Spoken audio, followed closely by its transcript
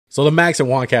So the Max and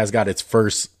Juancast got its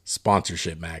first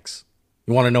sponsorship, Max.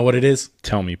 You want to know what it is?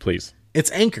 Tell me, please.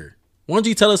 It's Anchor. Why don't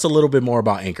you tell us a little bit more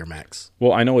about Anchor, Max?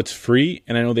 Well, I know it's free,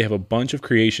 and I know they have a bunch of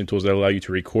creation tools that allow you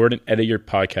to record and edit your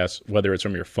podcast, whether it's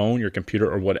from your phone, your computer,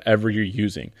 or whatever you're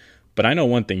using. But I know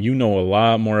one thing. You know a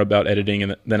lot more about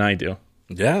editing than I do.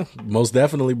 Yeah, most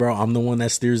definitely, bro. I'm the one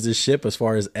that steers this ship as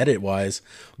far as edit-wise.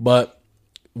 But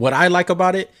what I like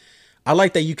about it, I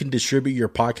like that you can distribute your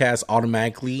podcast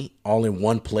automatically all in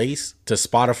one place to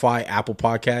Spotify, Apple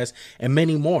Podcasts, and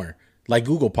many more, like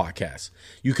Google Podcasts.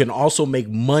 You can also make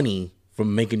money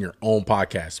from making your own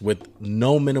podcast with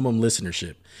no minimum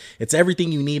listenership. It's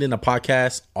everything you need in a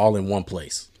podcast all in one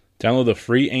place. Download the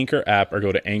free Anchor app or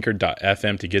go to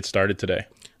anchor.fm to get started today.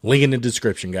 Link in the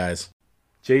description, guys.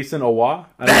 Jason Owa?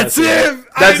 That's him!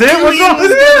 That's him? What's wrong with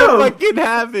him? Fucking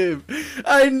have him.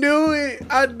 I knew it.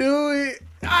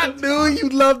 I knew you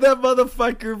love that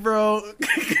motherfucker, bro.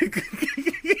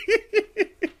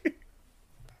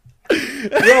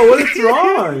 Yo, what is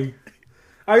wrong?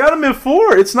 I got him in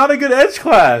 4. It's not a good edge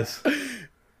class.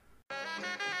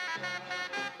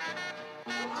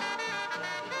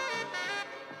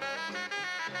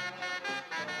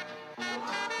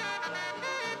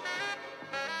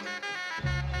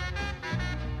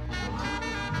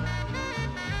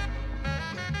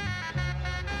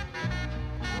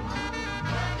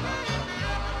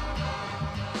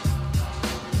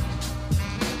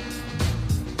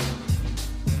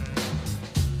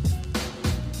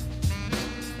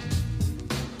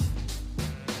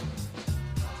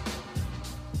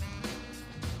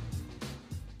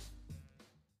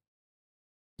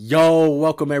 Yo,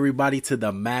 welcome everybody to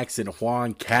the Max and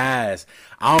Juan cast.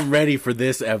 I'm ready for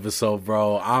this episode,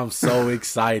 bro. I'm so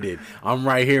excited. I'm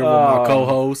right here with my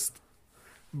co-host.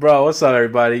 Bro, what's up,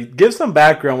 everybody? Give some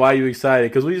background why you excited,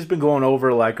 because we just been going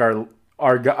over like our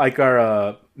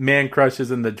man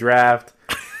crushes in the draft.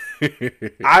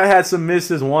 I had some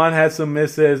misses. Juan had some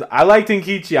misses. I liked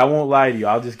Nkichi. I won't lie to you.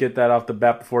 I'll just get that off the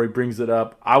bat before he brings it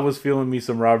up. I was feeling me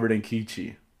some Robert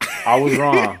Nkichi. I was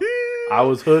wrong. I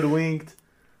was hoodwinked.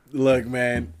 Look,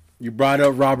 man, you brought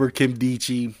up Robert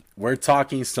Nkemdiche. We're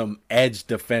talking some edge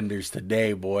defenders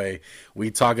today, boy. We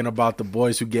talking about the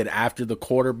boys who get after the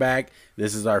quarterback.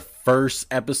 This is our first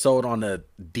episode on the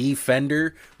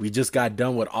defender. We just got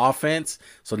done with offense,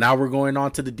 so now we're going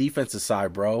on to the defensive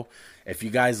side, bro. If you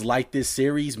guys like this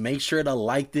series, make sure to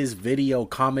like this video,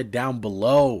 comment down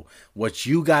below what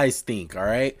you guys think, all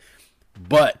right?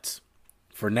 But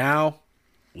for now,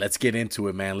 let's get into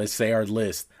it, man. Let's say our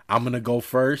list. I'm going to go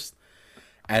first.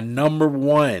 At number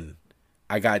 1,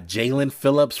 I got Jalen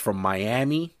Phillips from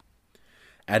Miami.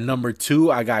 At number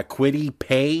 2, I got Kwity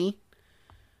Paye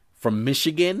from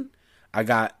Michigan. I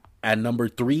got at number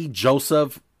 3,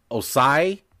 Joseph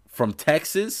Osai from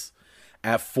Texas.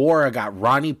 At 4, I got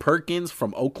Ronnie Perkins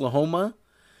from Oklahoma.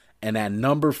 And at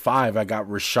number 5, I got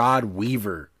Rashad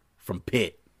Weaver from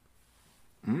Pitt.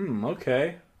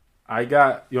 Okay. You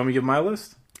want me to give my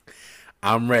list?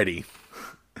 I'm ready.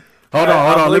 Hold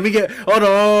on. Let me get. Hold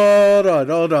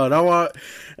on.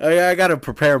 I gotta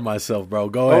prepare myself, bro.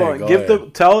 Go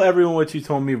ahead. Tell everyone what you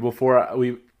told me before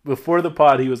the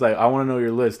pod. He was like, "I want to know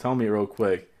your list. Tell me real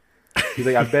quick." He's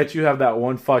like, "I bet you have that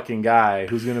one fucking guy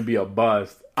who's gonna be a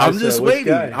bust." I'm just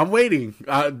waiting. I'm waiting.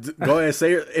 Go ahead,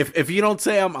 say it. If you don't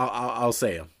say him, I'll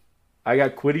say him. I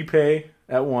got Kwity Paye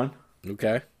at 1.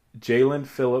 Okay. Jalen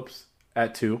Phillips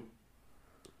at 2.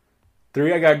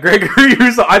 3, I got Gregory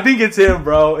Rousseau. I think it's him,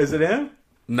 bro. Is it him?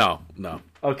 No.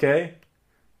 Okay.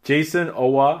 Jason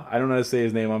Owa. I don't know how to say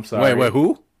his name. I'm sorry. Wait,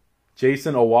 who?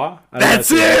 Jason Owa. That's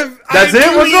him. That's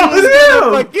him? What's wrong with him?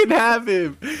 Fucking have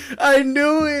him. I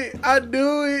knew it. I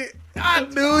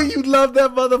knew you love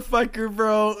that motherfucker,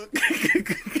 bro.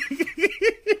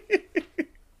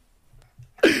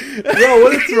 Yo,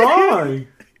 what is wrong?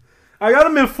 I got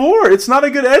him in 4. It's not a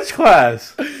good edge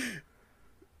class.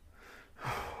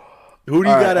 Who do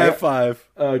you got at 5?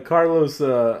 Carlos,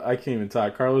 I can't even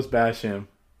talk. Carlos Basham.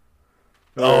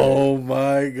 Oh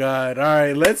my God. All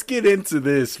right, let's get into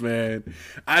this, man.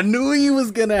 I knew you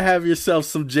was going to have yourself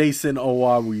some Jason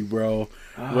Owawi, bro.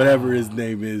 Whatever his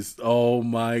name is. Oh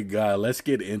my God. Let's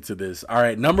get into this. All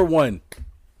right, number 1.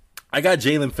 I got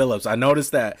Jalen Phillips. I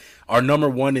noticed that our number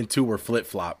 1 and 2 were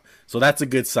flip-flop. So that's a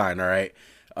good sign, all right?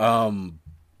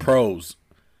 Pros.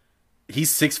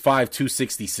 He's 6'5",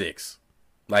 266.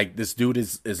 Like, this dude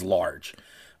is large.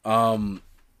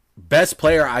 Best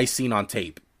player I seen on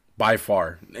tape, by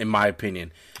far, in my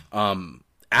opinion.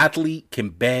 Athlete, can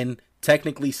bend,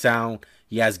 technically sound.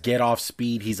 He has get-off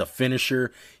speed. He's a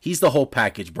finisher. He's the whole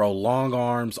package, bro. Long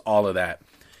arms, all of that.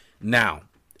 Now,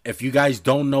 if you guys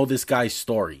don't know this guy's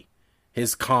story,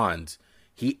 his cons,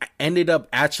 He ended up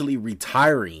actually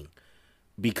retiring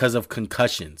because of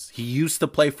concussions. He used to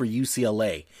play for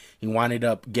UCLA. He wound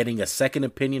up getting a second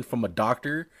opinion from a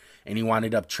doctor, and he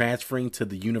wound up transferring to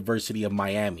the University of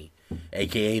Miami,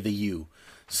 aka the U.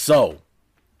 So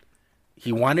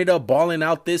he wound up balling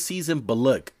out this season, but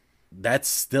look, that's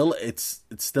still it's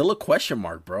still a question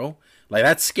mark, bro. Like,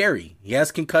 that's scary. He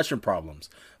has concussion problems.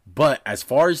 But as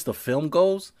far as the film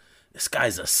goes, this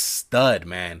guy's a stud,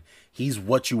 man. He's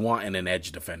what you want in an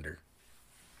edge defender.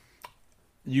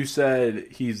 You said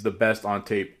he's the best on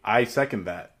tape. I second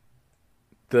that.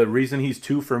 The reason he's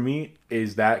 2 for me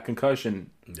is that concussion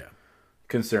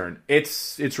concern.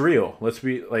 It's real.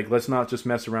 Let's not just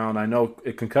mess around. I know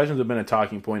concussions have been a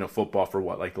talking point of football for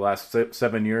what, like the last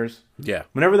 7 years? Yeah.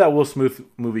 Whenever that Will Smith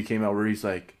movie came out where he's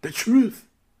like, the truth.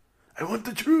 I want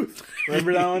the truth.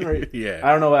 Remember that one? Right? Yeah.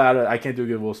 I don't know. I can't do a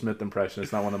good Will Smith impression.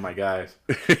 It's not one of my guys.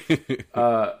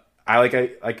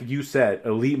 Like you said,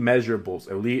 elite measurables,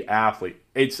 elite athlete.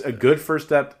 It's a good first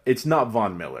step. It's not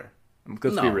Von Miller.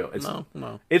 Let's be real.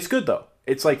 It's good though.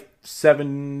 It's like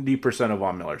 70% of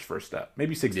Von Miller's first step,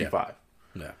 maybe 65.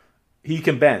 Yeah. He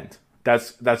can bend.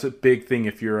 That's a big thing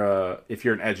if you're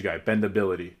an edge guy.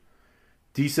 Bendability.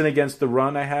 Decent against the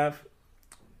run.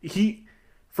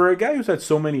 For a guy who's had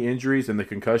so many injuries and the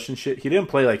concussion shit, he didn't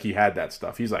play like he had that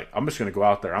stuff. He's like, I'm just going to go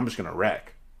out there. I'm just going to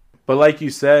wreck. But like you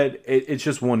said, it's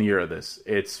just 1 year of this.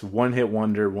 It's one hit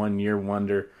wonder, 1 year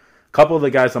wonder. A couple of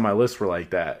the guys on my list were like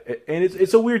that. And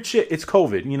it's a weird shit. It's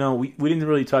COVID. You know, we didn't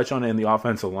really touch on it in the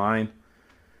offensive line.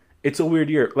 It's a weird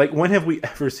year. Like, when have we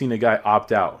ever seen a guy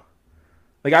opt out?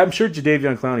 Like, I'm sure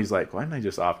Jadeveon Clowney's like, why didn't I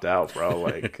just opt out, bro?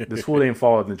 Like, this fool didn't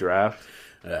fall in the draft.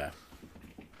 Yeah.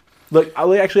 Look,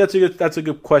 actually, that's a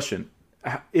good question.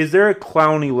 Is there a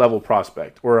Clowney level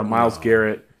prospect or a Myles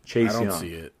Garrett, Chase Young?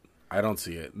 I don't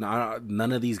see it.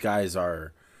 None of these guys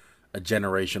are a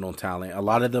generational talent. A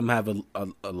lot of them have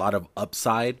a lot of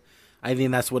upside. I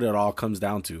think that's what it all comes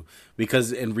down to.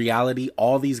 Because in reality,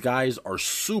 all these guys are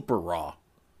super raw,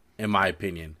 in my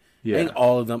opinion. Yeah. I think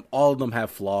all of them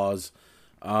have flaws.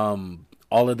 All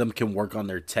of them can work on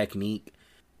their technique.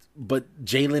 But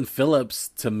Jalen Phillips,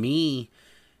 to me,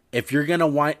 if you're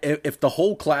gonna if the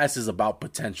whole class is about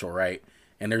potential, right?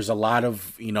 And there's a lot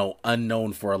of,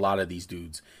 unknown for a lot of these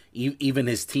dudes. Even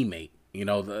his teammate,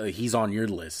 he's on your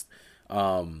list.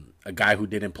 A guy who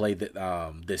didn't play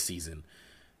this season.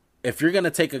 If you're gonna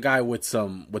take a guy with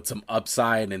some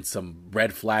upside and some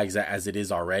red flags as it is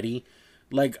already,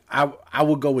 like I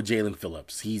would go with Jalen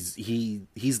Phillips. He's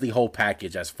the whole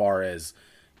package as far as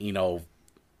get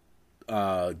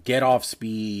off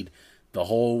speed. The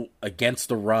whole against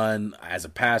the run as a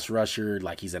pass rusher,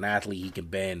 like he's an athlete, he can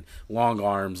bend, long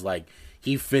arms, like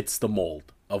he fits the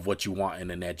mold of what you want in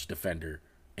an edge defender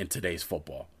in today's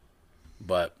football.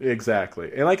 But exactly.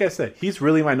 And like I said, he's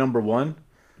really my number one.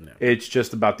 No. It's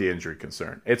just about the injury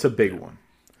concern. It's a big one.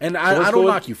 And I don't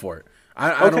knock you for it.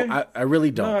 I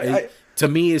really don't. No, to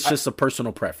me, it's just a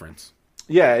personal preference.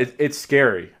 Yeah, it's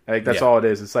scary. Like that's all it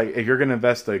is. It's like if you're gonna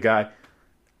invest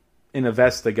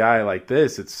a guy like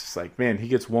this, it's just like, man, he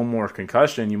gets one more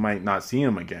concussion, you might not see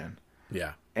him again.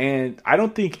 Yeah. And I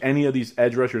don't think any of these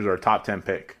edge rushers are a top 10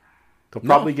 pick. They'll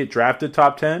probably get drafted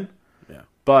top 10. Yeah.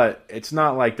 But it's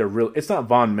not like it's not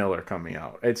Von Miller coming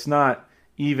out. It's not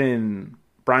even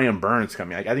Brian Burns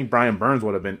coming out. I think Brian Burns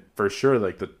would have been for sure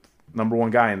like the number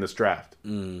one guy in this draft.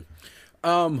 Mm.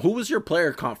 Who was your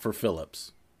player comp for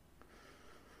Phillips?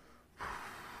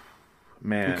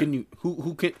 Man,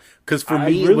 who can? Because for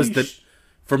me it was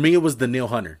the Danielle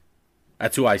Hunter.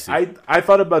 That's who I see. I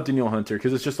thought about Danielle Hunter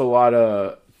because it's just a lot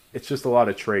of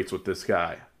traits with this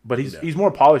guy. But he's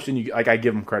more polished than you. Like I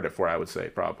give him credit for. I would say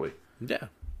probably. Yeah.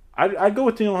 I'd go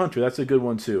with Danielle Hunter. That's a good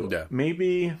one too. Yeah.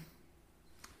 Maybe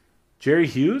Jerry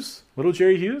Hughes, little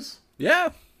Jerry Hughes. Yeah,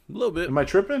 a little bit. Am I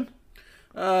tripping?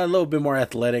 A little bit more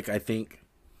athletic, I think.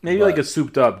 Maybe like a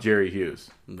souped up Jerry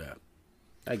Hughes. Yeah.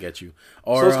 I get you.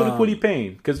 So let's go to Kwity Paye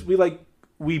because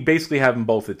we basically have them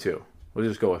both at 2. We'll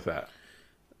just go with that.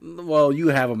 Well, you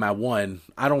have them at 1.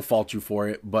 I don't fault you for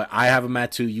it, but I have them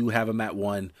at 2. You have them at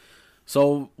 1.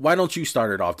 So why don't you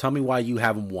start it off? Tell me why you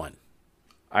have them 1.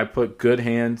 I put good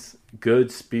hands,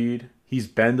 good speed. He's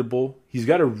bendable. He's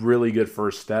got a really good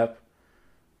first step.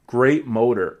 Great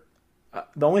motor.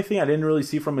 The only thing I didn't really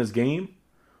see from his game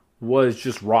was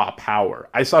just raw power.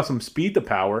 I saw some speed to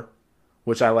power,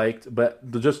 which I liked,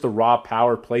 but just the raw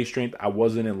power play strength I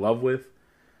wasn't in love with.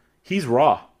 He's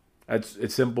raw.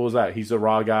 It's simple as that. He's a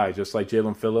raw guy, just like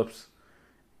Jalen Phillips.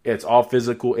 It's all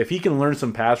physical. If he can learn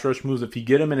some pass rush moves, if you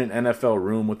get him in an NFL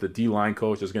room with the D-line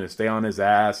coach that's going to stay on his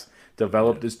ass,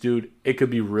 develop this dude, it could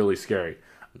be really scary.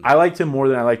 I liked him more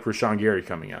than I liked Rashawn Gary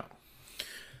coming out.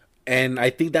 And I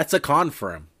think that's a con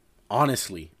for him.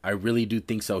 Honestly, I really do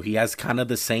think so. He has kind of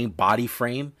the same body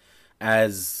frame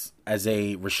as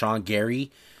a Rashawn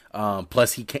Gary.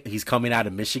 Plus, he's coming out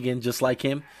of Michigan just like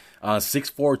him.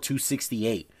 6'4",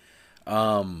 268.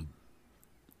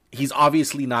 He's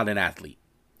obviously not an athlete.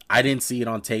 I didn't see it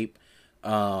on tape.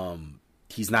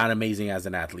 He's not amazing as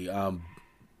an athlete.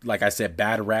 Like I said,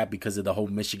 bad rap because of the whole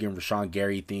Michigan Rashawn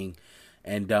Gary thing.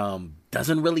 And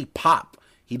doesn't really pop.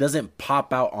 He doesn't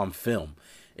pop out on film.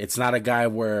 It's not a guy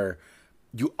where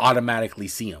you automatically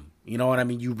see him. You know what I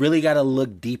mean? You really got to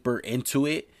look deeper into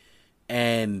it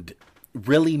and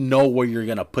really know where you're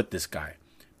going to put this guy.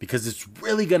 Because it's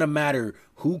really going to matter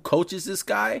who coaches this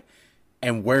guy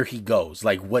and where he goes.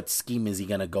 Like, what scheme is he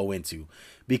going to go into?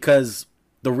 Because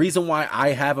the reason why I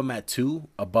have him at 2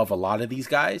 above a lot of these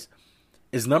guys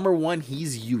is, number one,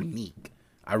 he's unique.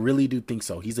 I really do think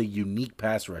so. He's a unique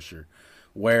pass rusher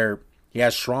where he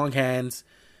has strong hands.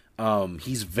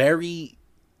 He's very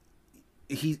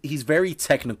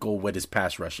technical with his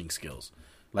pass rushing skills.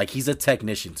 Like, he's a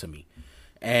technician to me.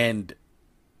 And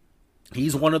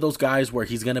he's one of those guys where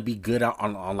he's going to be good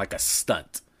on like a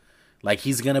stunt. Like,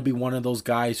 he's going to be one of those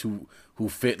guys who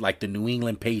fit like the New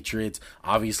England Patriots,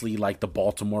 obviously like the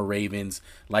Baltimore Ravens,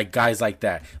 like guys like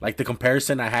that. Like, the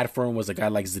comparison I had for him was a guy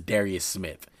like Zadarius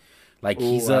Smith. Like,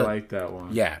 I like that one.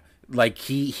 Yeah. Like,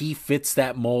 he fits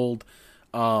that mold.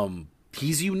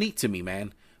 He's unique to me,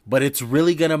 man. But it's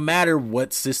really going to matter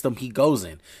what system he goes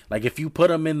in. Like, if you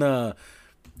put him in the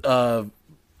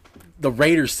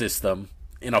Raiders system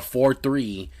in a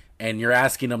 4-3 and you're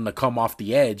asking him to come off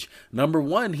the edge, number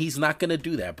one, he's not going to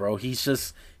do that, bro. He's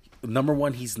just, number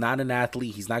one, he's not an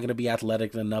athlete. He's not going to be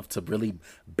athletic enough to really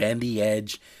bend the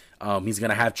edge. He's going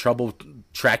to have trouble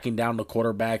tracking down the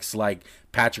quarterbacks like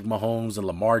Patrick Mahomes and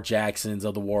Lamar Jacksons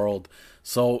of the world.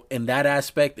 So in that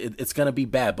aspect, it's going to be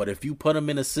bad. But if you put him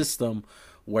in a system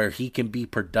where he can be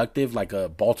productive like a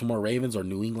Baltimore Ravens or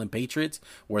New England Patriots,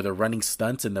 where they're running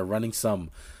stunts and they're running some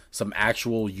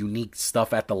actual unique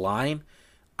stuff at the line,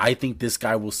 I think this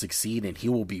guy will succeed and he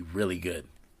will be really good.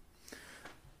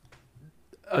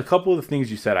 A couple of the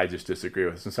things you said I just disagree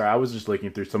with. I'm sorry, I was just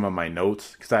looking through some of my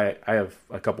notes because I have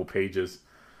a couple pages.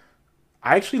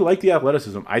 I actually like the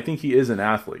athleticism. I think he is an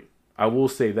athlete. I will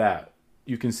say that.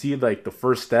 You can see like the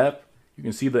first step. You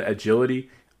can see the agility.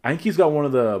 I think he's got one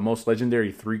of the most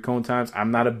legendary 3-cone times.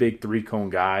 I'm not a big 3-cone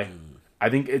guy. I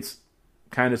think it's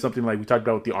kind of something like we talked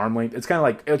about with the arm length. It's kind of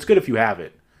like, it's good if you have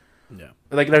it. Yeah.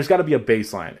 Like, there's got to be a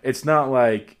baseline. It's not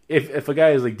like, if a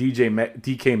guy is like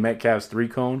DK Metcalf's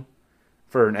 3-cone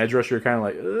for an edge rusher, you're kind of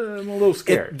like, I'm a little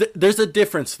scared. There's a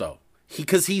difference, though.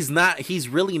 Because he's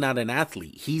really not an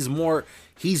athlete. He's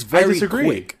very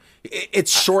quick.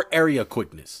 It's short area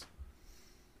quickness.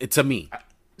 To me.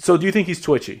 So do you think he's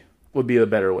twitchy? Would be a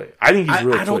better way. I think he's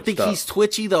real. I don't think he's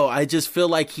twitchy, though. I just feel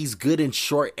like he's good in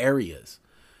short areas.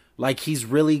 Like, he's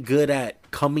really good at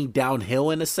coming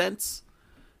downhill in a sense.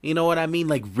 You know what I mean?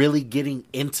 Like, really getting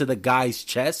into the guy's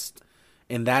chest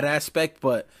in that aspect.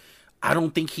 But I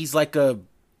don't think he's like an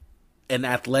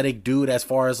athletic dude as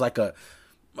far as like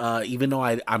even though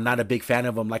I'm not a big fan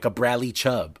of him, like a Bradley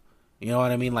Chubb. You know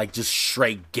what I mean? Like, just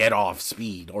straight get off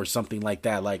speed or something like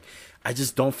that. Like, I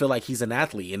just don't feel like he's an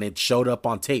athlete, and it showed up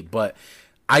on tape. But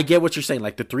I get what you're saying.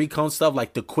 Like, the 3-cone stuff,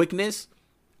 like the quickness,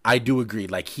 I do agree.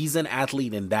 Like, he's an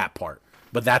athlete in that part,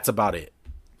 but that's about it.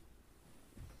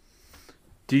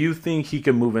 Do you think he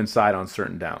can move inside on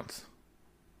certain downs?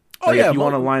 Oh, like, yeah. If you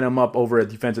want to line him up over a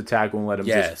defensive tackle and let him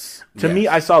Yes. To me,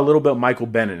 I saw a little bit of Michael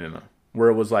Bennett in him, where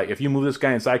it was like, if you move this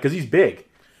guy inside, because he's big.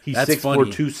 He's 6'4",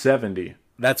 270.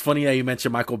 That's funny that you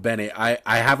mentioned Michael Bennett. I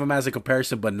have him as a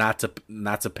comparison, but not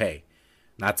to pay.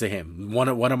 Not to him. One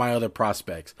of my other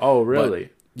prospects. Oh, really?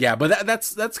 But, yeah, but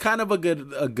that's kind of a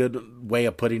good way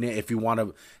of putting it if you want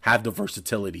to have the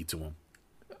versatility to him.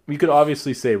 You could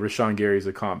obviously say Rashawn Gary's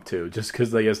a comp too, just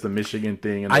because I guess the Michigan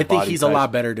thing. And I think he's a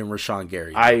lot better than Rashawn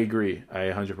Gary. I agree. I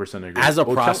 100% agree. As a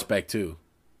prospect too.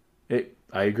 I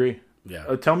agree.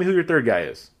 Yeah. Tell me who your third guy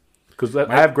is, because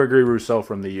I have Gregory Rousseau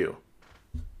from the U.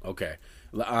 Okay.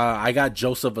 I got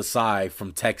Joseph Asai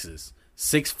from Texas.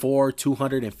 6'4",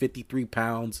 253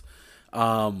 pounds.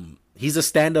 He's a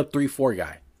stand-up 3-4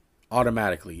 guy,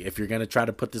 automatically. If you're going to try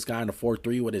to put this guy in a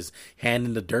 4-3 with his hand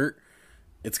in the dirt,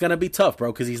 it's going to be tough,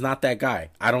 bro, because he's not that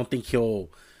guy. I don't think he'll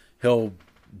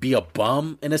be a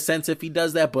bum in a sense if he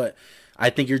does that, but I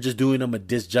think you're just doing him a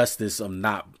disjustice of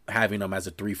not having him as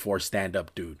a 3-4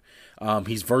 stand-up dude.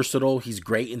 He's versatile. He's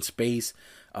great in space.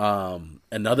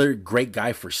 Another great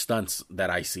guy for stunts that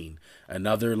I seen.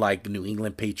 Another like New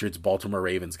England Patriots, Baltimore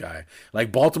Ravens guy.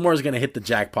 Like Baltimore is gonna hit the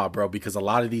jackpot, bro, because a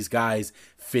lot of these guys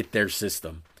fit their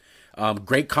system.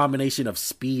 Great combination of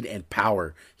speed and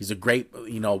power. He's a great,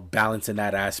 balance in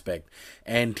that aspect.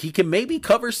 And he can maybe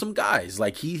cover some guys.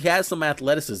 Like, he has some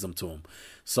athleticism to him.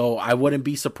 So I wouldn't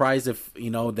be surprised if,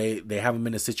 they have him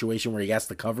in a situation where he has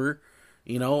to cover,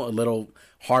 a little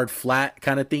hard flat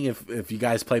kind of thing if you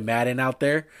guys play Madden out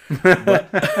there.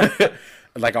 But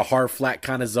like a hard flat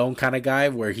kind of zone kind of guy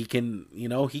where he can,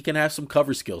 he can have some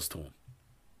cover skills to him.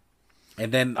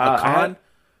 And then Akan.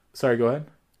 Sorry, go ahead.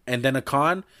 And then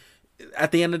Akan,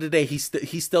 at the end of the day, he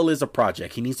still is a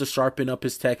project. He needs to sharpen up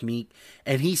his technique,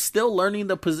 and he's still learning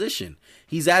the position.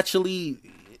 He actually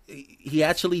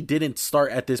didn't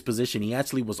start at this position. He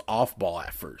actually was off ball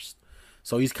at first.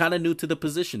 So he's kind of new to the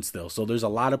position still. So there's a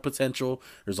lot of potential.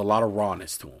 There's a lot of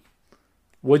rawness to him.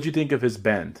 What'd you think of his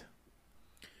bend?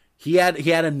 He had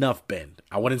enough bend.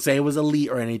 I wouldn't say it was elite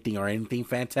or anything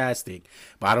fantastic,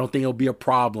 but I don't think it'll be a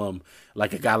problem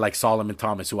like a guy like Solomon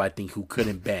Thomas, who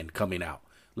couldn't bend coming out.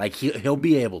 Like he'll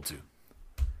be able to.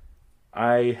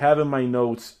 I have in my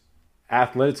notes,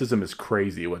 athleticism is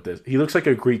crazy with this. He looks like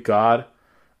a Greek god.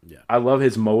 Yeah, I love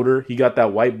his motor. He got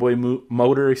that white boy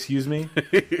motor. Excuse me.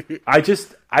 I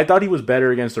thought he was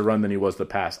better against the run than he was the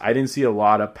pass. I didn't see a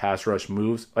lot of pass rush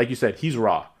moves. Like you said, he's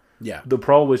raw. Yeah. The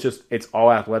pro was just, it's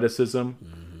all athleticism.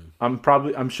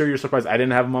 Mm-hmm. I'm sure you're surprised I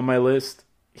didn't have him on my list.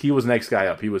 He was next guy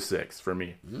up. He was 6 for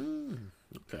me.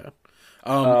 Okay.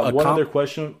 One other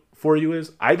question for you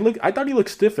is, I thought he looked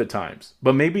stiff at times,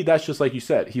 but maybe that's just like you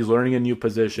said. He's learning a new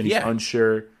position. He's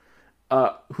unsure.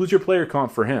 Who's your player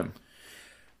comp for him?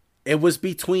 It was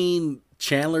between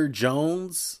Chandler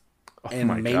Jones and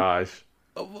my gosh.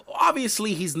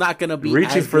 Obviously, he's not going to be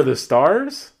reaching for the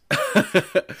stars.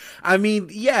 I mean,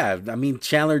 yeah. I mean,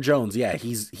 Chandler Jones, yeah,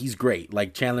 he's great.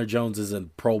 Like, Chandler Jones is a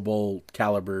Pro Bowl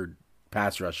caliber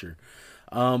pass rusher.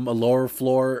 A lower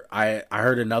floor, I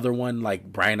heard another one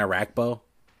like Brian Arakpo,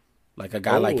 like a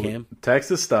guy like him.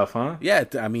 Texas stuff, huh? Yeah,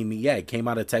 I mean, yeah, it came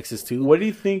out of Texas too. What do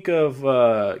you think of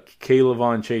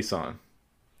Kaylavon Chason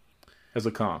as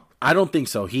a comp? I don't think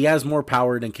so. He has more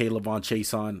power than Kaylavon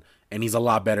Chason, and he's a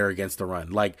lot better against the run.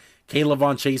 Like,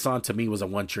 Kaylavon Chason to me was a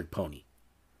one-trick pony.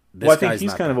 I think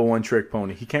he's kind of a one-trick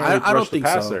pony. He can't really rush the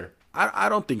passer. So. I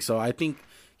don't think so. I think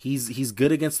he's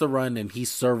good against the run, and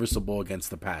he's serviceable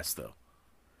against the pass, though.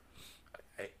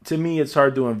 To me, it's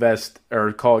hard to invest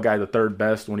or call a guy the third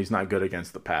best when he's not good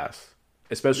against the pass,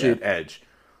 especially at edge.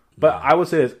 But I would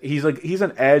say this, he's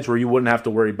an edge where you wouldn't have to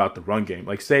worry about the run game.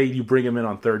 Like, say you bring him in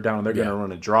on third down and they're going to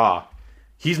run a draw.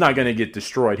 He's not going to get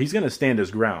destroyed. He's going to stand his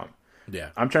ground. Yeah.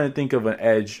 I'm trying to think of an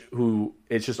edge who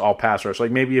it's just all pass rush. Like,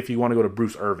 maybe if you want to go to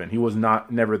Bruce Irvin, he was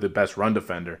never the best run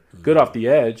defender. Good off the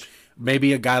edge.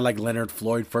 Maybe a guy like Leonard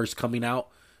Floyd first coming out.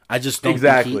 I just don't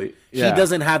think he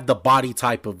doesn't have the body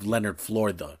type of Leonard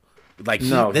Floyd, though. Like,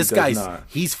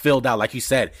 he's filled out. Like you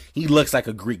said, he looks like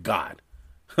a Greek god.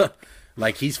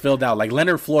 Like, he's filled out. Like,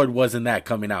 Leonard Floyd wasn't that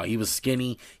coming out. He was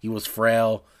skinny. He was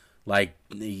frail. Like,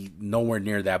 nowhere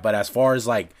near that. But as far as,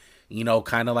 like,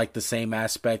 kind of like the same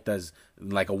aspect as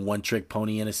like a one-trick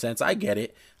pony in a sense, I get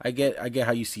it. I get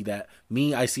how you see that.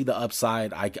 Me, I see the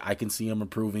upside. I can see him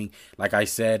improving. Like I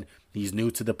said, he's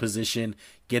new to the position,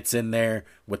 gets in there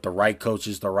with the right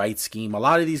coaches, the right scheme. A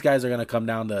lot of these guys are going to come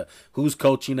down to who's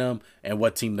coaching them and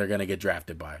what team they're going to get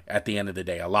drafted by at the end of the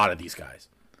day. A lot of these guys.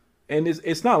 And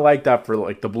it's not like that for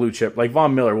like the blue chip. Like,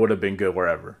 Von Miller would have been good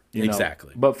wherever.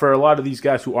 Exactly. But for a lot of these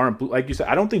guys who aren't, like you said,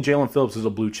 I don't think Jalen Phillips is a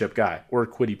blue chip guy or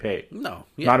Kwity Paye. No.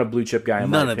 Yeah. Not a blue chip guy in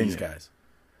my opinion. None of these guys.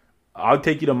 I'll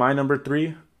take you to my number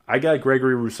 3. I got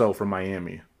Gregory Rousseau from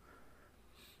Miami.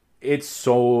 He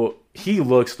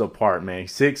looks the part, man.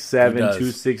 6'7",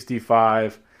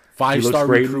 265. 5-star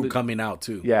recruit coming out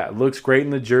too. Yeah, looks great in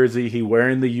the jersey. He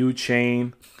wearing the U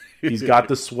chain. He's got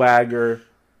the swagger.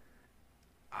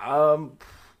 I'm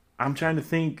trying to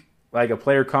think like a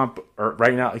player comp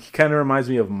right now. He kind of reminds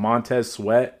me of Montez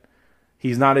Sweat.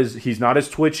 He's not as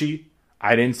twitchy.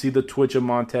 I didn't see the twitch of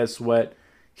Montez Sweat.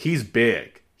 He's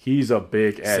big. He's a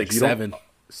big edge. 6'7".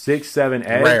 6'7"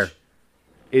 edge. Rare.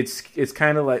 It's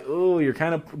kind of like, you're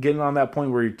kind of getting on that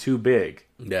point where you're too big.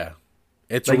 Yeah,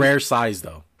 it's like, a rare size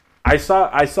though. I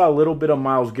saw a little bit of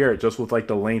Myles Garrett just with like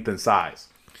the length and size,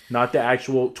 not the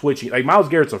actual twitchy. Like, Myles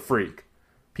Garrett's a freak.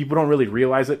 People don't really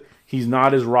realize it. He's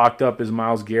not as rocked up as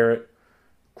Myles Garrett.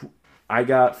 I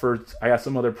got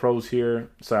some other pros here.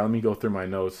 Sorry, let me go through my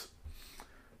notes.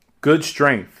 Good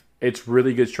strength. It's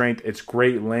really good strength. It's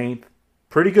great length.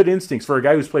 Pretty good instincts for a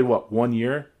guy who's played, 1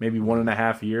 year? Maybe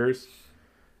 1.5 years?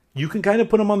 You can kind of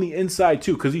put him on the inside,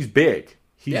 too, because he's big.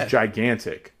 He's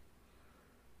gigantic.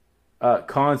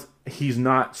 Cons, he's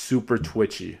not super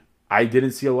twitchy. I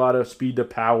didn't see a lot of speed to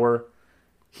power.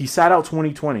 He sat out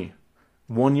 2020.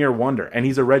 1-year wonder, and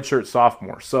he's a redshirt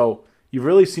sophomore. So you've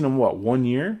really seen him, what, 1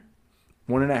 year?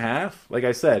 1.5? Like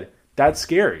I said, that's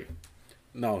scary.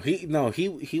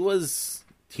 He was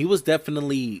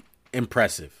definitely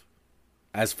impressive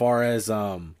as far as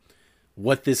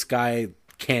what this guy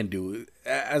can do.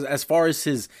 As far as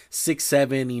his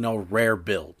 6'7", rare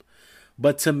build.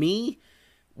 But to me,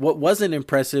 what wasn't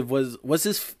impressive was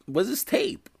his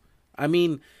tape. I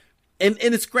mean, and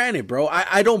it's granted, bro.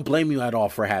 I don't blame you at all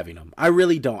for having him. I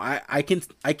really don't. I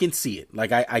can see it.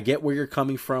 Like I get where you're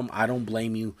coming from. I don't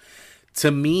blame you. To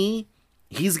me,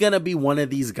 he's gonna be one of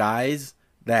these guys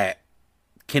that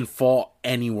can fall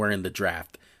anywhere in the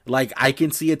draft. Like I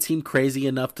can see a team crazy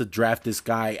enough to draft this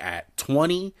guy at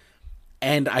 20,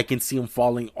 and I can see him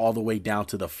falling all the way down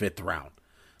to the 5th round.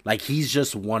 Like he's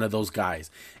just one of those guys.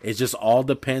 It just all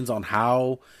depends on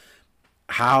how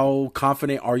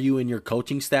confident are you in your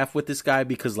coaching staff with this guy,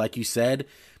 because like you said,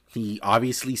 he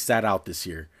obviously sat out this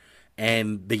year.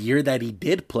 And the year that he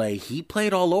did play, he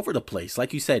played all over the place.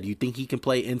 Like you said, you think he can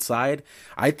play inside?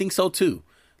 I think so too.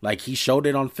 Like he showed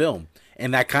it on film.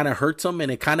 And that kind of hurts him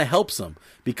and it kind of helps him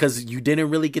because you didn't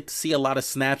really get to see a lot of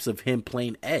snaps of him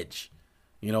playing edge.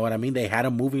 You know what I mean? They had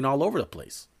him moving all over the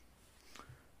place.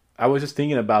 I was just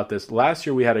thinking about this. Last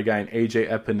year we had a guy in AJ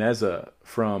Epineza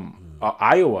from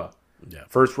Iowa. Yeah.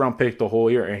 First round pick the whole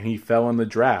year, and he fell in the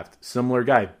draft. Similar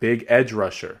guy, big edge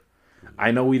rusher. I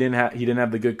know he didn't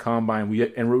have the good combine.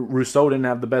 Rousseau didn't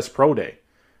have the best pro day.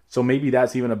 So maybe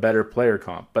that's even a better player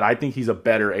comp. But I think he's a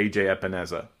better AJ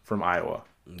Epineza from Iowa.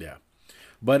 Yeah.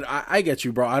 But I get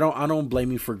you, bro. I don't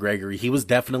blame you for Gregory. He was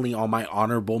definitely on my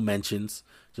honorable mentions,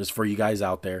 just for you guys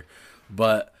out there.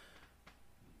 But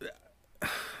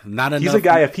not enough. He's a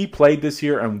guy, if he played this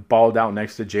year and balled out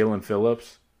next to Jalen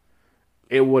Phillips,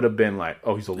 it would have been like,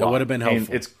 oh, he's a lot. It would have been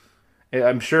helpful.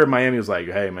 I'm sure Miami was like,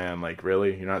 hey man, like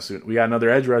really, you're not soon. We got another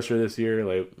edge rusher this year.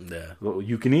 Like, yeah,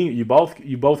 you can eat. You both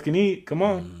can eat. Come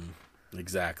on.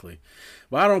 Exactly.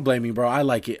 Well, I don't blame you, bro. I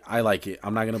like it.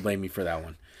 I'm not gonna blame you for that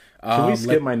one. Can we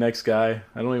skip my next guy?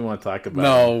 I don't even want to talk about him.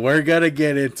 No, we're gonna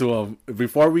get into him.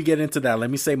 Before we get into that, let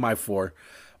me say my 4.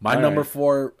 My number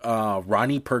 4,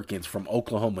 Ronnie Perkins from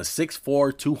Oklahoma,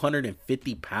 6'4",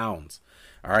 250 pounds.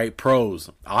 All right, pros,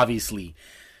 obviously.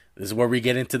 This is where we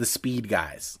get into the speed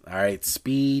guys. All right,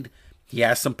 speed. He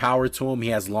has some power to him. He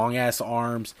has long-ass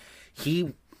arms.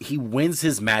 He wins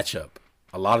his matchup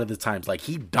a lot of the times. Like,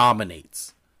 he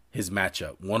dominates his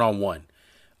matchup one-on-one.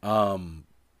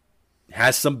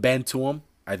 Has some bend to him.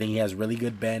 I think he has really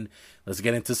good bend. Let's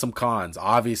get into some cons.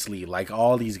 Obviously, like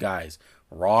all these guys,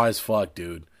 raw as fuck,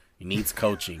 dude. He needs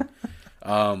coaching.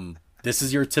 This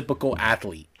is your typical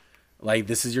athlete. Like,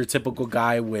 this is your typical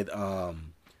guy with a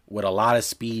lot of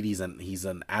speed. He's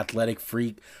an athletic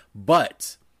freak.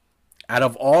 But out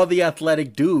of all the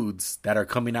athletic dudes that are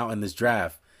coming out in this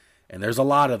draft, and there's a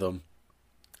lot of them,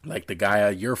 like the guy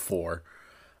year 4,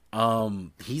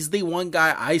 he's the one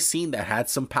guy I seen that had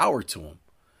some power to him.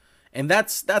 And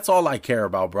that's all I care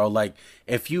about, bro. Like,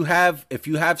 if you have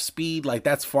speed, like,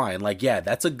 that's fine. Like, yeah,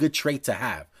 that's a good trait to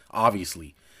have,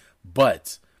 obviously.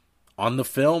 But on the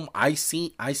film, I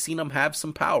seen him have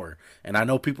some power. And I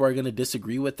know people are going to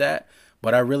disagree with that,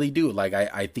 but I really do. Like,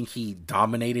 I think he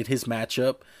dominated his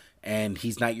matchup, and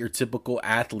he's not your typical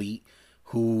athlete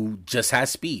who just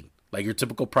has speed. Like, your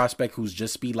typical prospect who's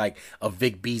just speed, like a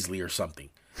Vic Beasley or something.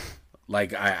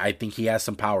 Like, I think he has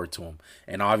some power to him.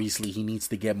 And obviously, he needs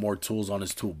to get more tools on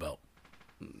his tool belt.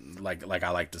 Like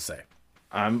I like to say.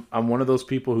 I'm one of those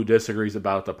people who disagrees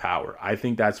about the power. I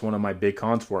think that's one of my big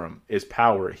cons for him is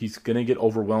power. He's going to get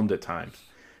overwhelmed at times.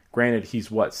 Granted,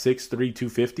 he's what, 6'3",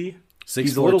 250?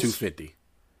 6'4", 250.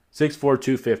 6'4",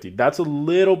 250. That's a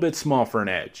little bit small for an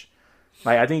edge.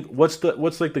 Like, I think what's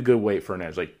like the good weight for an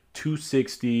edge? Like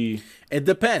 260. It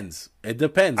depends. It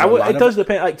depends. It does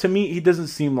depend. Like, to me, he doesn't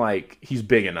seem like he's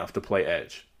big enough to play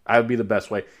edge. That would be the best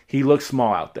way. He looks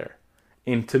small out there.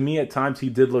 And to me, at times, he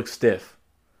did look stiff.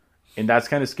 And that's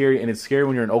kind of scary. And it's scary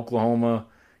when you're in Oklahoma.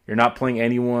 You're not playing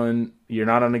anyone. You're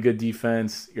not on a good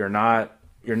defense. You're not.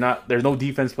 There's no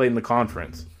defense played in the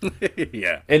conference.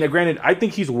 Yeah. And granted, I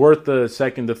think he's worth the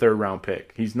 2nd to 3rd round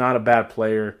pick. He's not a bad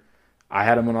player. I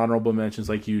had him on honorable mentions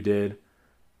like you did.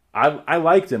 I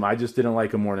liked him. I just didn't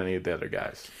like him more than any of the other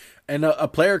guys. And a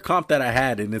player comp that I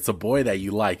had, and it's a boy that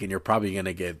you like, and you're probably going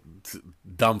to get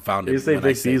dumbfounded. Did you say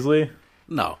Vic Beasley?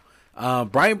 No.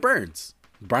 Brian Burns.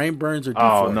 Brian Burns or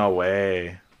D4. Oh, no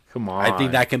way. Come on. I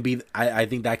think that can be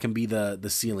the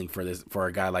ceiling for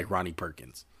a guy like Ronnie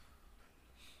Perkins.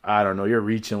 I don't know. You're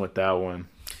reaching with that one.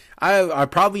 I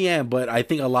probably am, but I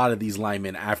think a lot of these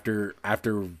linemen after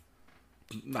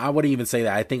I wouldn't even say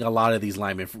that. I think a lot of these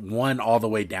linemen, from 1 all the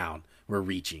way down, were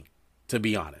reaching to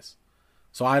be honest.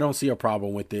 So I don't see a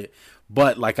problem with it.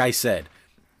 But like I said,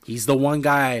 he's the one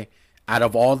guy out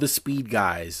of all the speed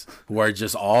guys who are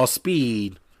just all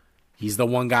speed. He's the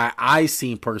one guy I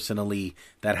seen personally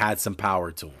that had some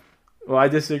power to him. Well, I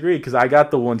disagree because I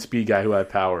got the one speed guy who had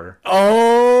power.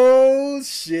 Oh,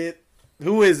 shit.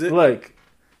 Who is it? Look,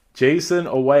 Jason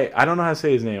Away. I don't know how to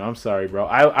say his name. I'm sorry, bro.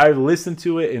 I listened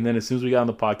to it, and then as soon as we got on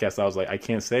the podcast, I was like, I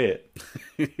can't say it.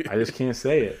 I just can't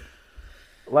say it.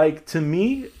 Like, to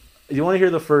me, do you want to hear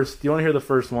the first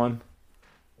one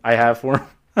I have for him?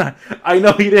 I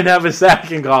know he didn't have a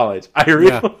sack in college.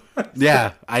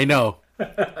 Yeah, I know.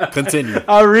 Continue.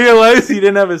 I realized he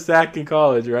didn't have a sack in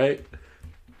college, right?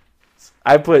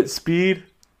 I put speed,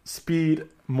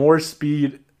 more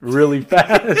speed, really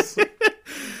fast.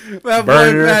 That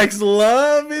boy Max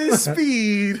love his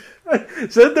speed.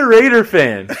 Said the Raider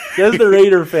fan. Says the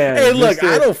Raider fan. Hey, look,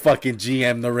 I don't fucking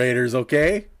GM the Raiders,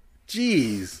 okay?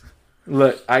 Jeez.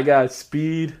 Look, I got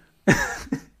speed.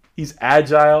 He's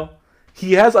agile.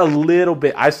 He has a little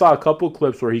bit. I saw a couple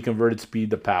clips where he converted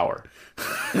speed to power.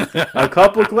 A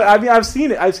couple clips. I mean, I've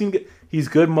seen it. He's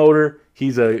good motor.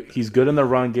 He's good in the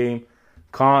run game.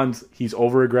 Cons, he's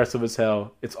over aggressive as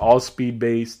hell. It's all speed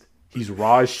based. He's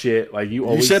raw as shit. Like you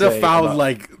always. You should have found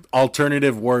like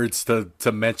alternative words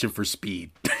to mention for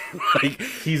speed. Like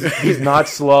he's not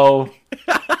slow.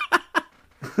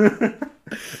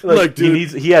 Look,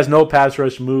 dude, he has no pass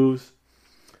rush moves.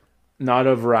 Not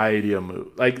a variety of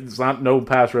moves. Like it's not no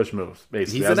pass rush moves.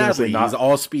 Basically, he's an athlete. He's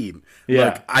all speed. Yeah,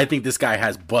 look, I think this guy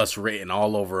has bust written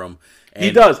all over him. And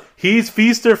he does. He's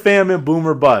feast or famine,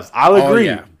 boomer bust. I'll agree.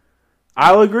 Oh, yeah.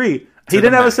 I'll agree. He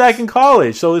didn't have a sack in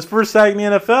college, so his first sack in the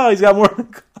NFL, he's got more.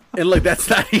 And look, that's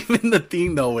not even the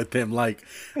thing though with him. Like,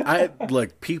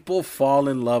 people fall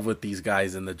in love with these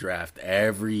guys in the draft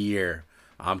every year.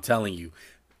 I'm telling you,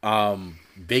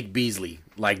 Big Beasley,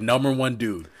 like #1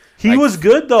 dude. He was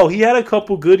good though. He had a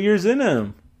couple good years in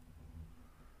him.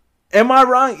 Am I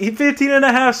wrong? He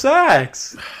 15.5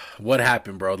 sacks. What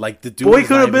happened, bro? Like the dude. Boy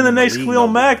could have been the next Khalil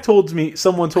Mack.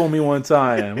 Someone told me one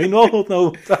time. We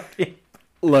know.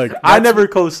 Look, I never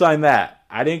co-signed that.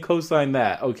 I didn't co-sign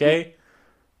that. Okay.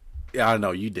 Yeah, I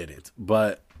know you didn't.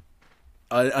 But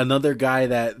another guy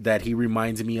that he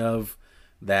reminds me of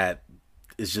that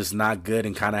is just not good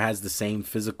and kind of has the same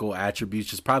physical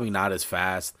attributes, just probably not as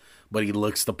fast, but he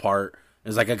looks the part.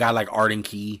 Is like a guy like Arden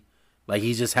Key. Like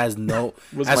he just has no,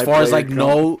 as far as like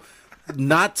no,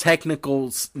 not technically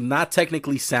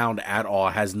sound at all.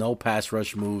 Has no pass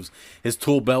rush moves. His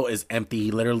tool belt is empty.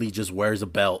 He literally just wears a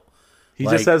belt. He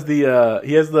just has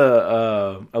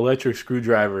the electric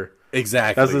screwdriver.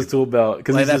 Exactly. That's his tool belt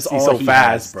because like, he's so fast,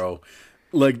 has, bro.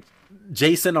 Like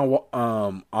Jason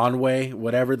Onway,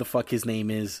 whatever the fuck his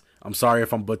name is. I'm sorry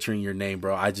if I'm butchering your name,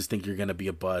 bro. I just think you're gonna be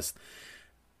a bust.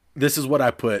 This is what I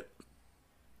put.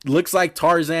 Looks like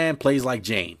Tarzan, plays like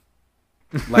Jane.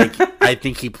 Like I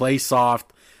think he plays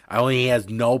soft. He has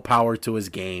no power to his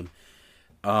game.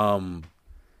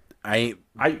 I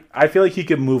feel like he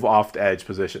could move off the edge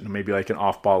position, maybe like an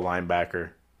off-ball linebacker.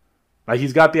 Like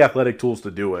he's got the athletic tools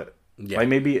to do it. Yeah. Like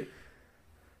maybe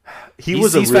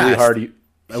he's really fast. Hard.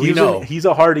 He's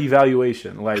a hard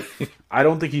evaluation. Like I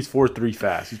don't think he's 4.3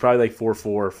 fast. He's probably like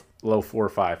 4.4, low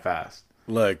 4.5 fast.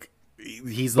 Look,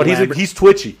 he's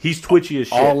twitchy. He's twitchy as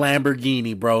shit. All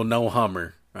Lamborghini, bro. No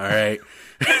Hummer. All right.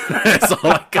 That's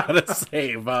all I gotta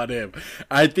say about him.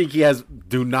 I think he has.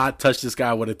 Do not touch this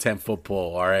guy with a 10-foot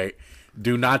pole. All right.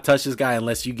 Do not touch this guy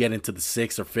unless you get into the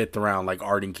 6th or 5th round, like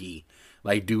Arden Key.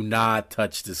 Like, do not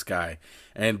touch this guy.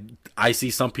 And I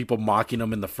see some people mocking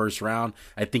him in the first round.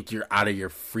 I think you're out of your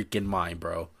freaking mind,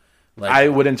 bro. Like, I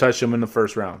wouldn't touch him in the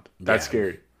first round. That's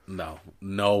scary. No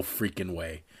freaking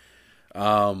way.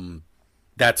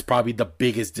 That's probably the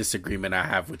biggest disagreement I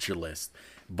have with your list.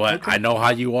 But okay. I know how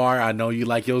you are. I know you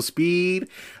like your speed.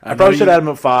 I probably should have had him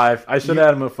at 5. I should have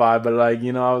had him at 5, but I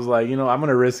was like, I'm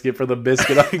gonna risk it for the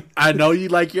biscuit. I know you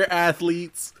like your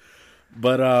athletes,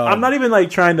 but I'm not even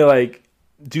like trying to like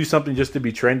do something just to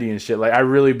be trendy and shit. Like I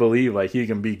really believe like he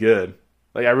can be good.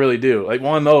 Like I really do. Like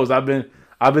one of those. I've been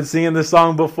singing this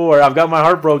song before. I've got my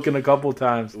heart broken a couple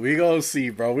times. We gonna see,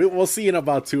 bro. We'll see in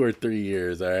about 2 or 3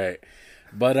 years. All right,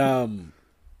 but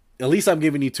at least I'm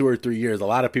giving you 2 or 3 years. A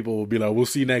lot of people will be like, we'll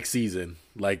see next season.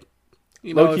 Like,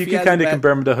 you can kind of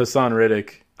compare him to Hassan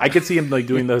Riddick. I could see him like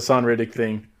doing the Hassan Riddick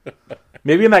thing.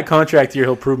 Maybe in that contract year,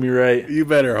 he'll prove me right. You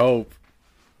better hope.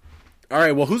 All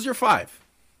right, well, who's your 5?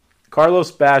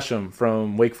 Carlos Basham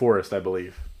from Wake Forest, I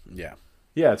believe. Yeah.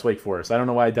 Yeah, it's Wake Forest. I don't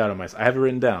know why I doubted myself. I have it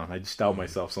written down. I just doubt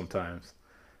myself sometimes.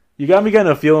 You got me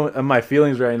getting my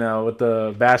feelings right now with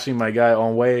the bashing my guy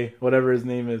on way, whatever his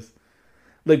name is.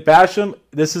 Like Basham,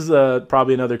 this is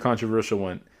probably another controversial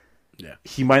one. Yeah.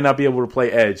 He might not be able to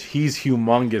play edge. He's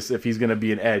humongous if he's going to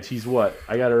be an edge. He's what?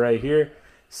 I got it right here.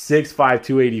 6'5",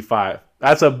 285.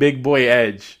 That's a big boy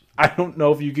edge. I don't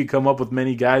know if you could come up with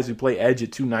many guys who play edge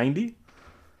at 290.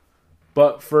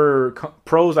 But for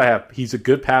pros, he's a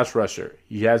good pass rusher.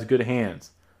 He has good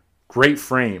hands. Great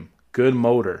frame. Good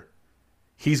motor.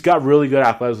 He's got really good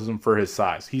athleticism for his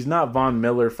size. He's not Von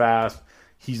Miller fast.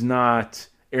 He's not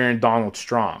Aaron Donald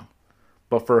strong.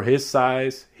 But for his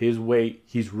size, his weight,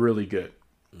 he's really good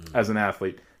as an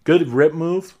athlete. Good rip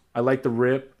move. I like the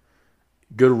rip.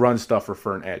 Good run stuffer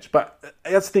for an edge. But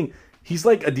that's the thing. He's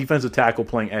like a defensive tackle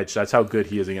playing edge. That's how good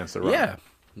he is against the run.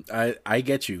 Yeah, I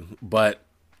get you. But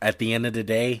at the end of the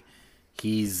day,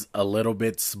 he's a little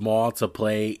bit small to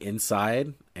play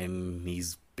inside, and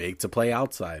he's big to play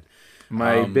outside.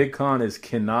 My big con is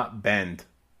cannot bend.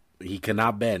 He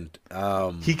cannot bend.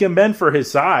 He can bend for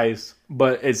his size,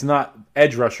 but it's not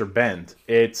edge rusher bend.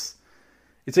 It's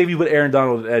like if you put Aaron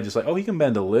Donald at edge, it's like, oh, he can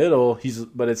bend a little.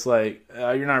 But it's like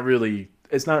you're not really.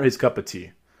 It's not his cup of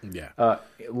tea. Yeah.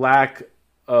 Lack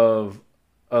of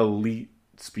elite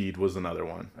speed was another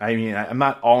one. I mean, I'm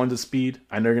not all into speed.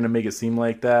 I know you're going to make it seem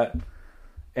like that.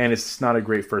 And it's not a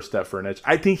great first step for an edge.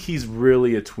 I think he's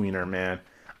really a tweener, man.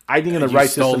 I think in the right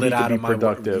system he could be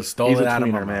productive. He's a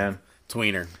tweener, man.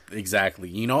 Tweener, exactly.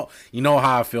 You know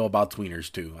how I feel about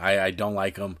tweeners, too. I don't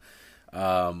like them.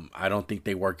 I don't think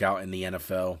they work out in the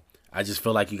NFL. I just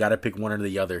feel like you got to pick one or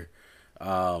the other.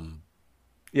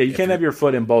 Yeah, you can't have your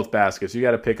foot in both baskets. You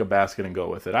got to pick a basket and go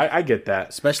with it. I get that.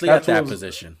 Especially at that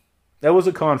position. That was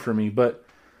a con for me, but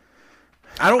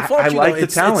I don't fault you. I like the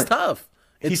talent. It's tough.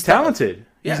 He's talented.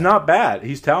 Yeah. He's not bad.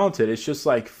 He's talented. It's just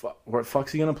like, where the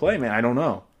fuck's he going to play, man? I don't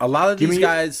know. A lot of these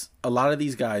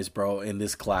guys, bro, in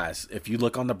this class, if you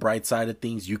look on the bright side of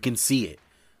things, you can see it.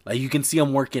 Like, you can see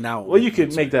them working out. Well, you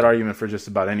could make that argument for just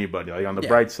about anybody. Like, on the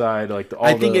bright side, like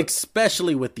I think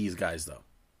especially with these guys, though.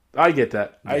 I get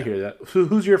that. Yeah. I hear that.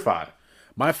 Who's your 5?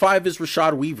 My 5 is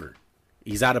Rashad Weaver.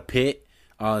 He's out of Pitt,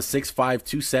 6'5",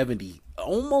 270.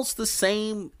 Almost the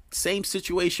same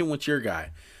situation with your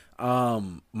guy.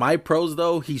 My pros,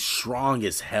 though, he's strong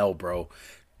as hell, bro.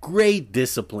 Great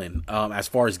discipline as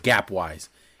far as gap-wise.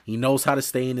 He knows how to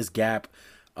stay in his gap.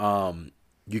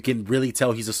 You can really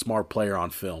tell he's a smart player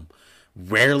on film.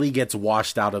 Rarely gets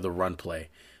washed out of the run play.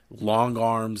 Long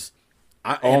arms.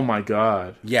 Oh my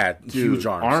God. Yeah, dude, huge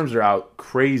arms. Arms are out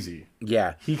crazy.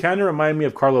 Yeah. He kind of reminded me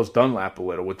of Carlos Dunlap a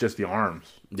little with just the arms.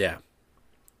 Yeah.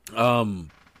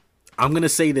 I'm going to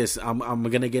say this. I'm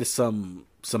going to get some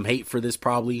hate for this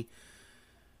probably.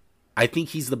 I think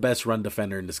he's the best run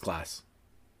defender in this class.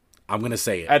 I'm going to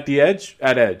say it. At the edge?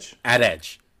 At edge. At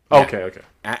edge. Yeah. Okay.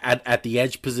 At the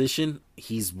edge position,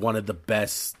 he's one of the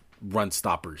best run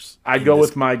stoppers. I'd go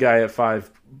with my guy at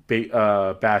 5,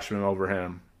 Basham over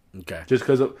him. Okay. Just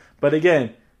because but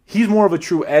again, he's more of a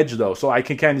true edge though, so I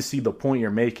can kind of see the point you're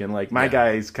making. Like my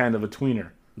guy is kind of a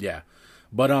tweener. Yeah.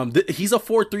 But he's a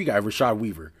 4-3 guy, Rashad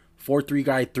Weaver. 4-3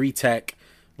 guy, 3 tech.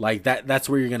 Like that's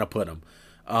where you're going to put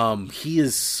him. He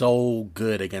is so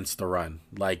good against the run.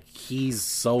 Like he's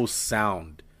so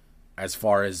sound as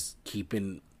far as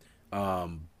keeping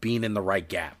being in the right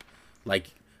gap.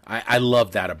 Like I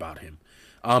love that about him.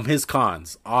 His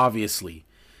cons, obviously.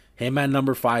 Him at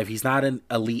number 5, he's not an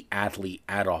elite athlete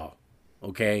at all.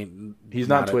 Okay? He's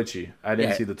not twitchy. I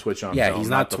didn't see the twitch on him. Yeah, he's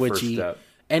not twitchy.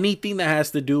 Anything that has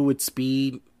to do with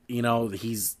speed,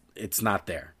 it's not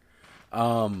there.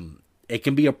 It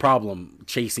can be a problem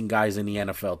chasing guys in the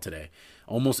NFL today.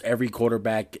 Almost every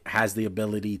quarterback has the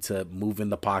ability to move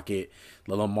in the pocket.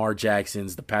 The Lamar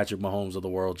Jacksons, the Patrick Mahomes of the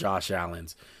world, Josh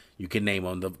Allens. You can name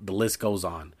them. The list goes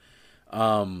on.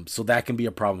 So that can be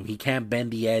a problem. He can't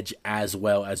bend the edge as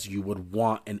well as you would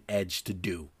want an edge to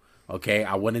do. Okay,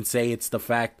 I wouldn't say it's the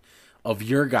fact of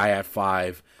your guy at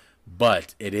 5,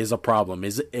 but it is a problem.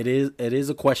 It is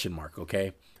a question mark.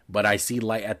 Okay, but I see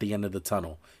light at the end of the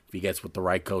tunnel if he gets with the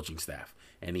right coaching staff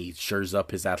and he shores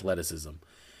up his athleticism.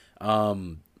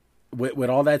 With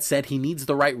all that said, he needs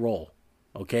the right role.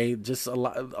 Okay, just a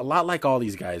lot like all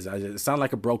these guys. It sounds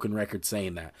like a broken record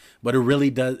saying that, but it really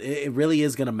does. It really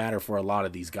is going to matter for a lot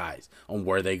of these guys on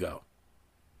where they go.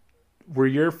 Were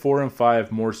your 4 and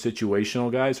 5 more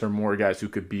situational guys or more guys who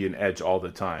could be an edge all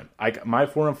the time? My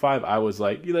 4 and 5, I was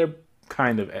like, they're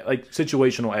kind of like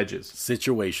situational edges.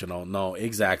 Situational, no,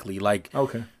 exactly. Like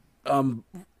okay,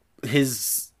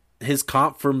 his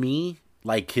comp for me,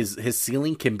 like his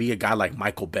ceiling can be a guy like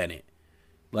Michael Bennett.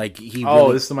 Like he.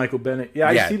 This is the Michael Bennett. Yeah,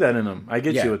 I see that in him. I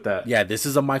get you with that. Yeah, this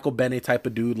is a Michael Bennett type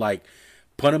of dude. Like,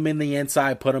 put him in the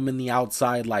inside, put him in the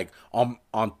outside. Like on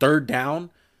third down,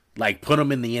 Like put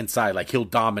him in the inside, like he'll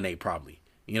dominate probably.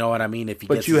 You know what I mean? If he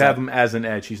But gets you his have him as an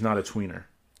edge. He's not a tweener.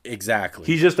 exactly.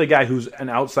 He's just a guy who's an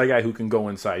outside guy who can go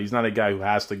inside. He's not a guy who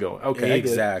has to go. Okay,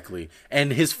 Exactly.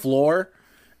 And his floor,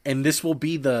 and this will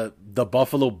be the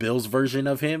Buffalo Bills version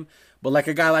of him, but like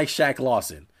a guy like Shaq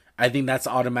Lawson. I think that's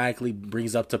automatically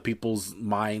brings up to people's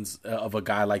minds of a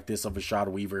guy like this, of a Rashad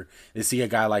Weaver, to see a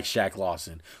guy like Shaq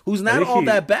Lawson, who's not all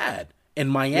that bad in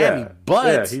Miami,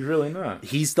 but he's really not.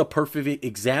 He's the perfect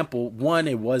example. One,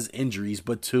 it was injuries,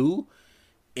 but two,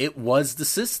 it was the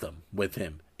system with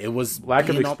him. It was lack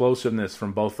of explosiveness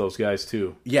from both those guys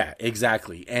too. Yeah,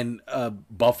 exactly. And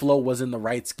Buffalo was in the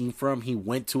right scheme for him. He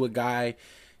went to a guy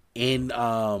in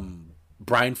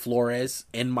Brian Flores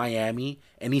in Miami,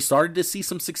 and he started to see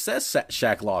some success at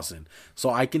Shaq Lawson.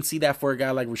 So I can see that for a guy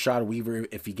like Rashad Weaver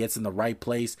if he gets in the right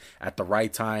place at the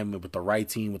right time with the right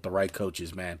team with the right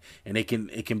coaches, man. And it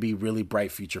can be really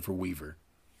bright future for Weaver.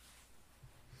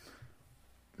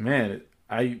 Man,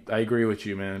 I agree with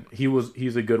you, man.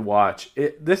 He's a good watch.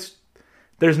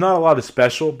 There's not a lot of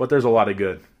special, but there's a lot of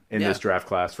good in this draft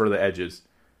class for the edges.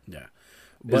 Yeah.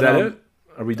 But, is that it?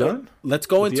 Are we done? Let's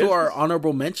go into our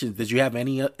honorable mentions. Did you have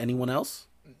anyone else?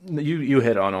 You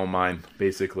hit on all mine,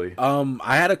 basically.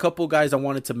 I had a couple guys I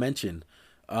wanted to mention.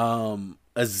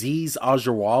 Azeez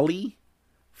Ojulari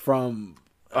from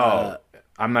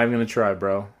I'm not even gonna try,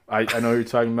 bro. I know what you're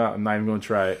talking about. I'm not even gonna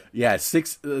try it. Yeah,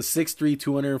 6'3",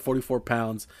 244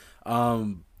 pounds.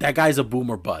 That guy's a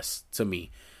boomer bust to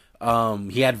me.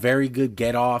 He had very good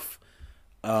get off.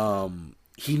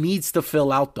 He needs to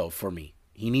fill out though for me.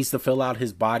 He needs to fill out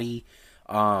his body.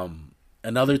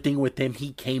 Another thing with him,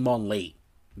 he came on late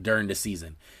during the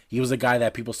season. He was a guy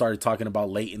that people started talking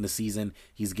about late in the season.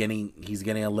 He's getting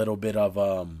a little bit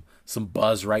of some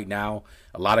buzz right now.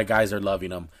 A lot of guys are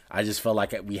loving him. I just felt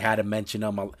like we had to mention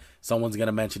him. Someone's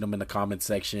gonna mention him in the comment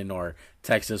section or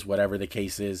text us, whatever the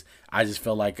case is. I just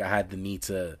felt like I had the need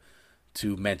to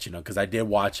mention him because I did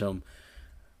watch him.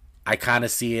 I kind of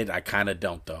see it. I kind of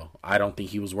don't, though. I don't think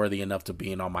he was worthy enough to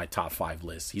being on my top 5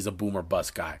 list. He's a boomer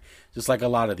bust guy, just like a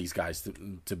lot of these guys,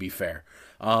 to be fair.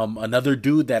 Another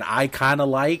dude that I kind of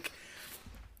like,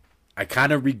 I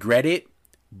kind of regret it,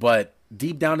 but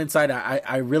deep down inside,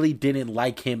 I really didn't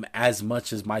like him as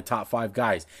much as my top 5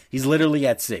 guys. He's literally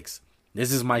at 6.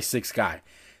 This is my 6th guy.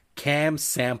 Cam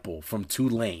Sample from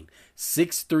Tulane,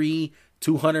 6'3",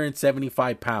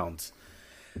 275 pounds.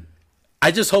 I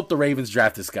just hope the Ravens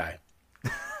draft this guy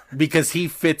because he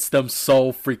fits them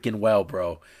so freaking well,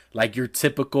 bro. Like your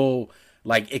typical,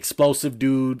 like explosive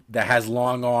dude that has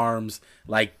long arms.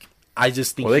 Like I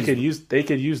just think they could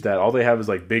use that. All they have is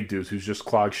like big dudes who just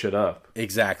clog shit up.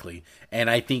 Exactly, and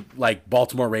I think like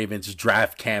Baltimore Ravens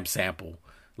draft Cam Sample.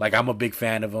 Like I'm a big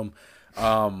fan of him.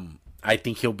 I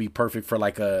think he'll be perfect for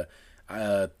like a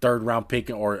 3rd round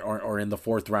pick or in the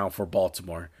 4th round for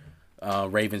Baltimore.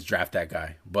 Ravens draft that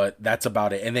guy, but that's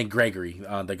about it. And then Gregory,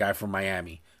 the guy from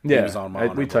Miami. Yeah, was on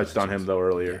we touched on him though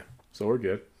earlier, so we're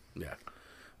good. Yeah,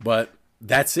 but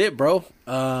that's it, bro.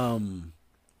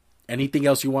 Anything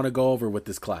else you want to go over with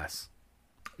this class?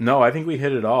 No, I think we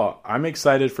hit it all. I'm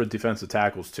excited for defensive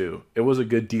tackles too. It was a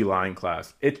good D-line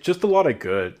class. It's just a lot of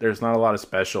good. There's not a lot of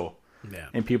special. Yeah,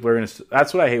 and people are gonna.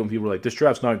 That's what I hate when people are like, "This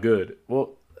draft's not good."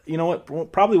 Well, you know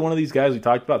what? Probably one of these guys we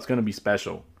talked about is going to be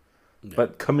special. Yeah.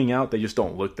 But coming out, they just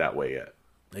don't look that way yet.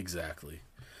 Exactly.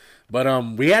 But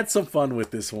we had some fun with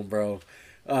this one, bro.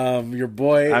 Your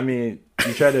boy. I mean,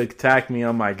 you tried to attack me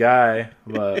on my guy,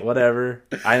 but whatever.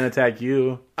 I didn't attack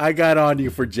you. I got on you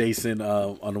for Jason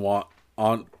on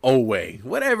Oweh,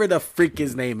 whatever the freak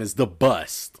his name is, the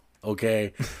bust.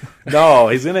 Okay. No,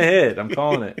 he's gonna hit. I'm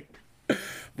calling it.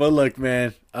 But look,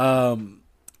 man.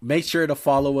 Make sure to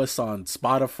follow us on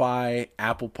Spotify,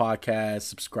 Apple Podcasts,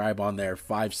 subscribe on there,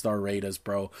 5-star rate us,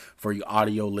 bro, for you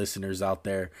audio listeners out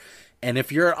there. And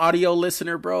if you're an audio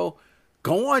listener, bro,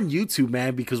 go on YouTube,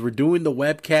 man, because we're doing the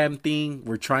webcam thing.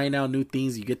 We're trying out new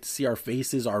things. You get to see our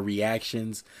faces, our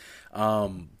reactions.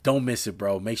 Don't miss it,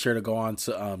 bro. Make sure to go on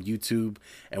to YouTube.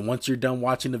 And once you're done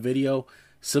watching the video,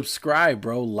 subscribe,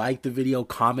 bro. Like the video,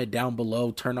 comment down below,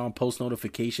 turn on post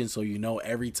notifications so you know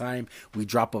every time we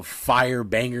drop a fire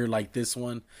banger like this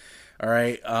one. All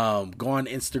right. Go on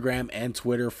Instagram and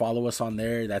Twitter. Follow us on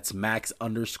there. That's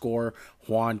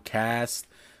Max_JuanCast.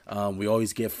 We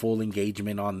always get full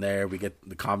engagement on there. We get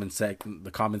the comment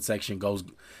section goes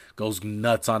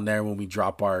nuts on there when we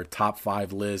drop our top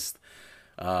 5 list.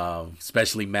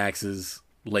 Especially Max's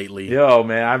lately. Yo,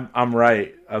 man, I'm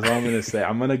right. That's all I'm gonna say.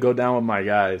 I'm gonna go down with my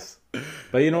guys.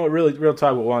 But you know what? Really, real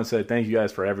talk. What Juan said. Thank you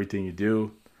guys for everything you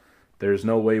do. There's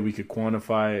no way we could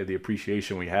quantify the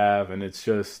appreciation we have, and it's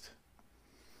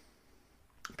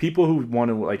people who want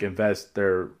to like invest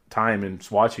their time in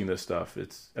watching this stuff.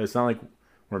 It's not like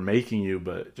we're making you,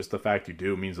 but just the fact you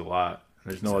do means a lot.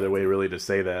 There's no other way really to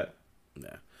say that.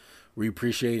 Yeah. We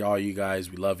appreciate all you guys.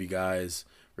 We love you guys.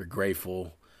 We're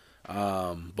grateful.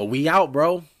 But we out,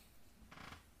 bro.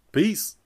 Peace.